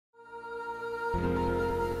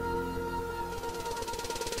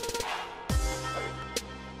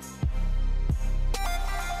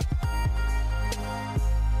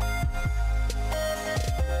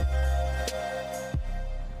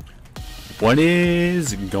What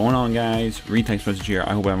is going on, guys? Text message here.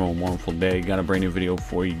 I hope I'm having a wonderful day. Got a brand new video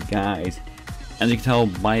for you guys. As you can tell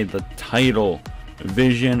by the title,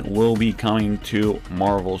 Vision will be coming to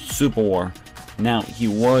Marvel Super War. Now, he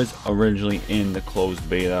was originally in the closed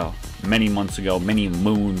beta many months ago, many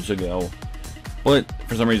moons ago, but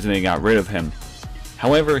for some reason they got rid of him.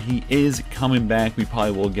 However, he is coming back. We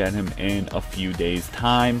probably will get him in a few days'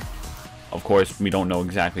 time. Of course, we don't know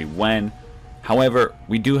exactly when. However,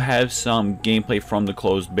 we do have some gameplay from the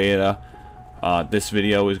closed beta. This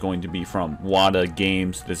video is going to be from Wada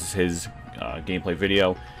Games. This is his gameplay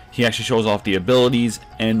video. He actually shows off the abilities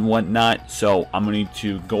and whatnot, so I'm going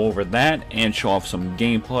to go over that and show off some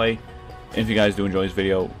gameplay. If you guys do enjoy this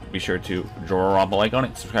video, be sure to drop a like on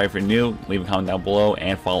it, subscribe if you're new, leave a comment down below,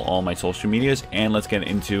 and follow all my social medias, and let's get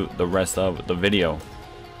into the rest of the video.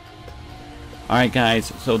 Alright guys,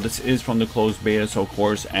 so this is from the closed beta, so of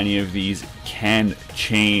course any of these can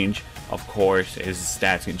change. Of course, his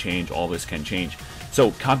stats can change, all this can change.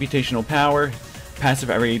 So, computational power, passive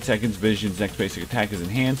every 8 seconds, Vision's next basic attack is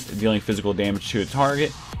enhanced, dealing physical damage to a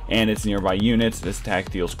target and its nearby units. This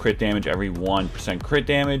attack deals crit damage every 1% crit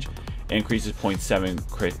damage, and increases 0.7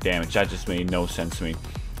 crit damage. That just made no sense to me.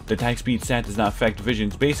 The attack speed stat does not affect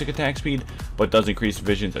Vision's basic attack speed, but does increase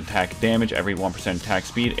Vision's attack damage every 1% attack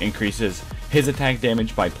speed, increases his attack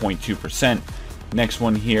damage by 0.2%. Next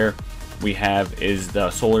one here we have is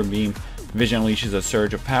the solar beam. Vision unleashes a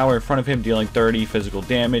surge of power in front of him, dealing 30 physical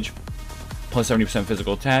damage plus 70%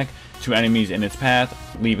 physical attack to enemies in its path,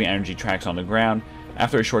 leaving energy tracks on the ground.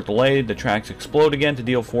 After a short delay, the tracks explode again to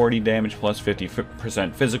deal 40 damage plus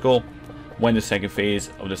 50% physical. When the second phase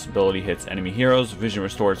of this ability hits enemy heroes, Vision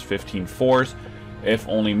restores 15 force. If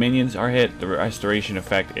only minions are hit, the restoration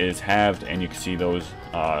effect is halved, and you can see those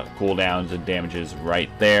cooldowns and damages right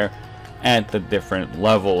there at the different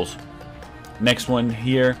levels. Next one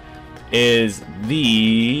here is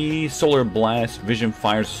the Solar Blast. Vision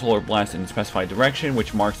fires a Solar Blast in a specified direction,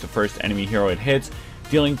 which marks the first enemy hero it hits,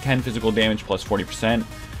 dealing 10 physical damage plus 40%.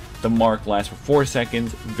 The mark lasts for 4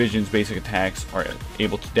 seconds. Vision's basic attacks are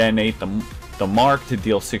able to detonate the mark to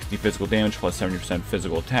deal 60 physical damage plus 70%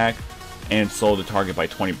 physical attack, and slow the target by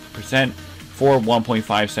 20% for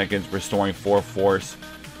 1.5 seconds, restoring 4 force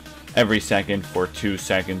every second for 2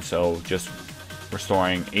 seconds. So just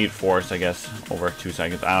restoring 8 force, I guess, over 2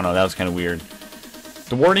 seconds. I don't know, that was kind of weird.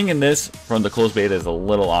 The wording in this from the closed beta is a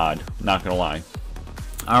little odd, not gonna lie.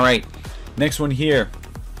 Alright, next one here.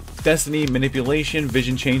 Destiny manipulation.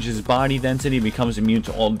 Vision changes his body density, becomes immune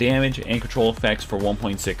to all damage and control effects for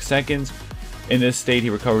 1.6 seconds. In this state,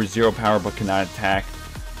 he recovers 0 power but cannot attack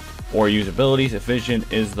or use abilities. If Vision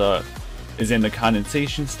is in the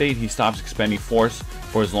condensation state, he stops expending force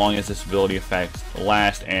for as long as this ability effects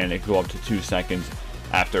last, and it go up to 2 seconds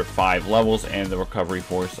after 5 levels, and the recovery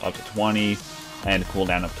force up to 20 and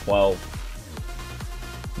cooldown of 12.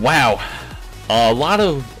 Wow, a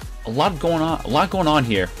lot going on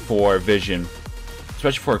here for Vision,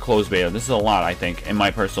 especially for a closed beta. This is a lot, I think, in my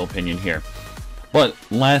personal opinion here. But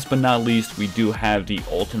last but not least, we do have the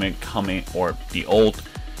ultimate coming, or the ult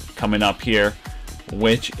coming up here,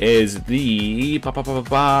 which is the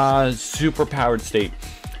superpowered state.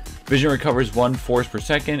 Vision recovers 1 force per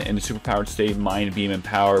second in the superpowered state. Mind, beam, and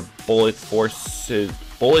power. Bullets force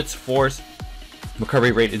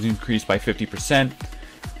recovery rate is increased by 50%.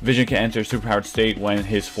 Vision can enter superpowered state when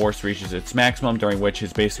his force reaches its maximum, during which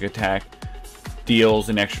his basic attack deals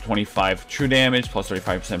an extra 25 true damage plus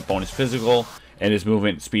 35% bonus physical, and his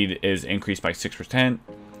movement speed is increased by 6%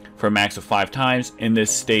 for a max of 5 times. In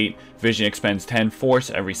this state, Vision expends 10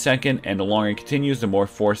 force every second, and the longer it continues, the more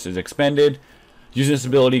force is expended. Using this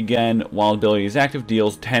ability again while the ability is active,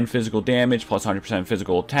 deals 10 physical damage plus 100%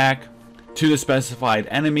 physical attack to the specified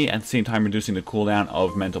enemy, at the same time reducing the cooldown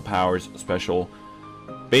of mental powers special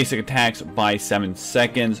basic attacks by 7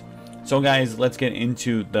 seconds. So guys, let's get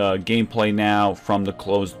into the gameplay now from the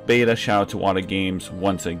closed beta. Shout out to Wada Games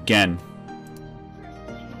once again.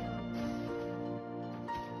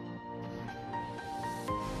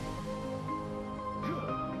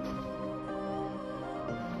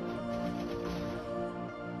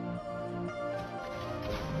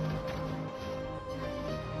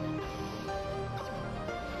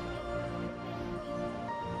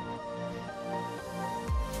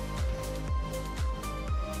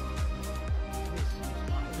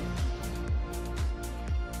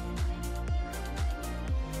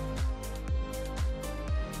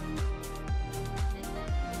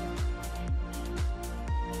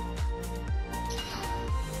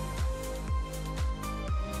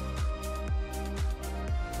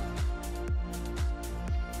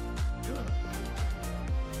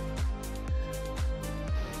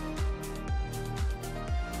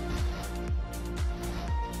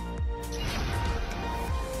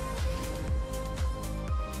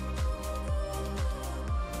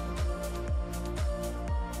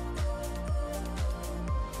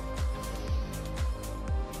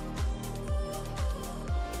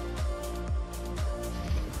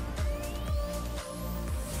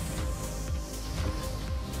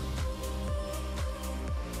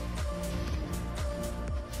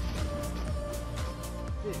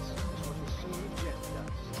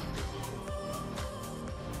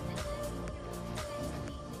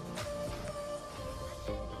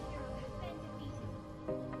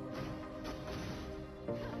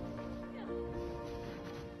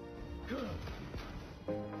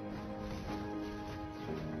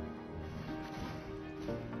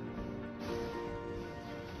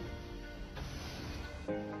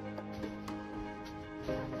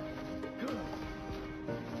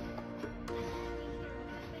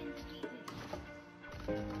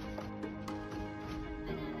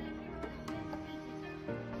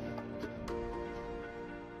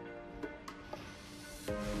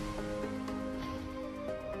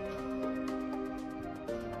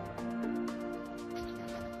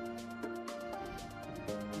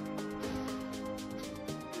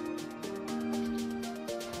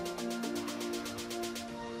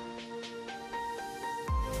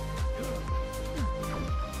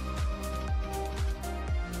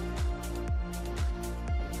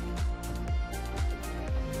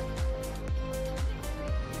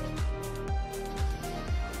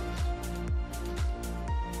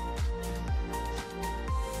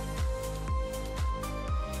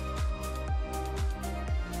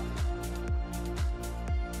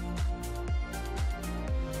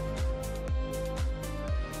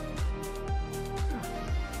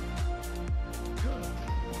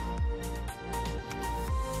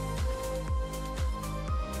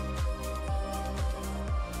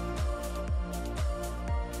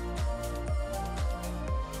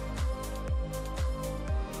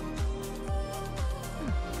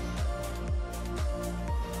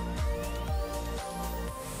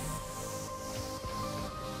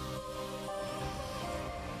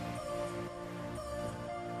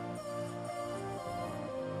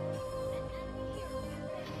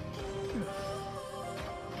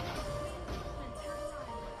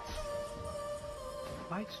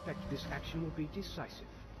 I expect this action will be decisive.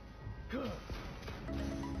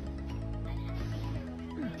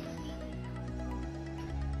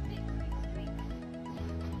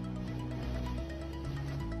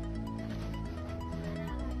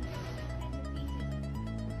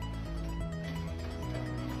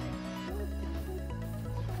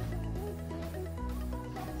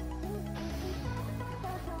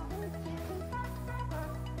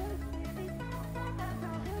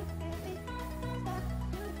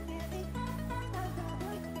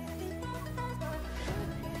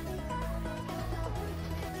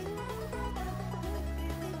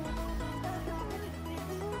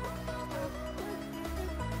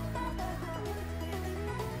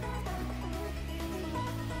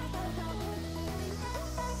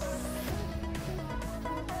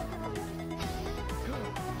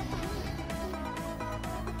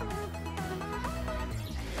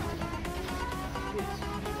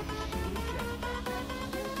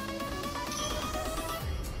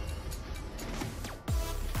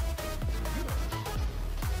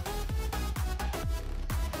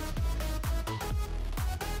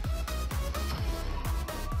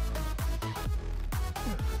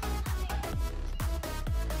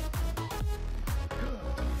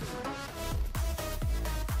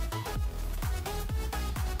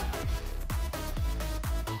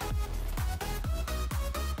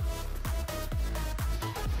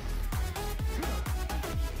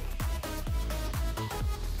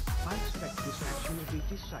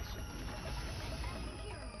 Decisive.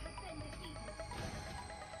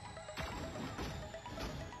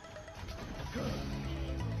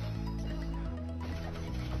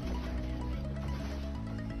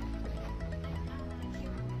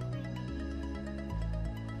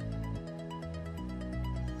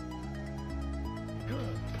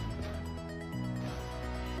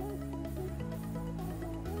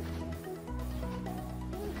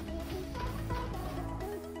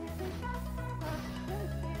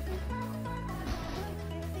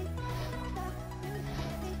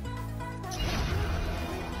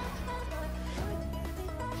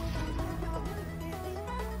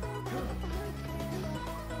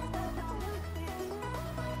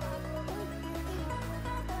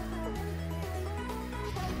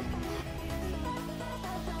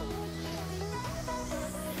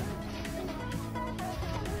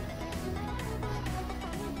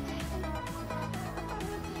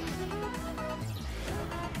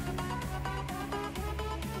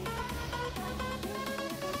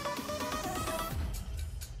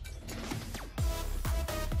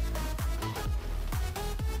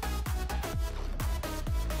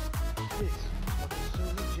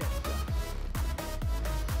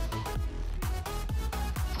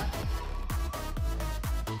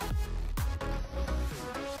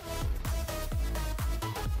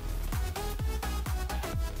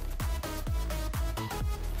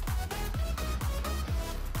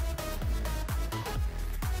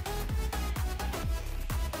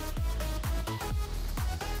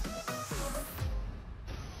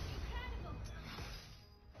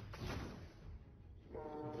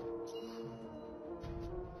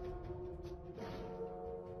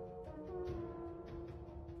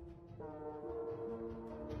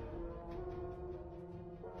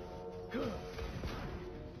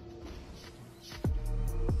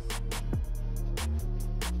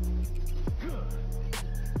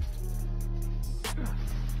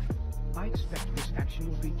 action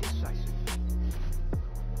will be decisive.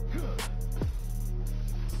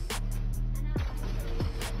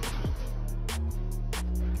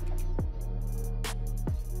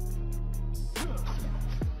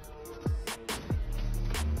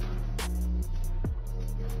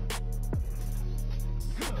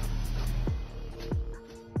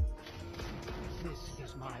 This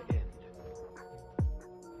is my end.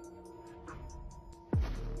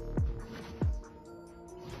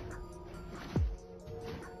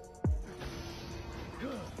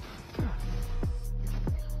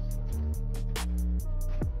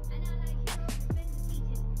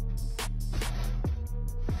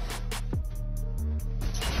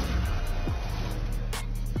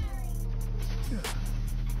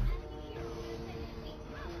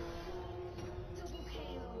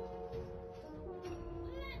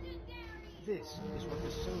 This is what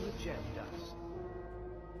the solar gem does.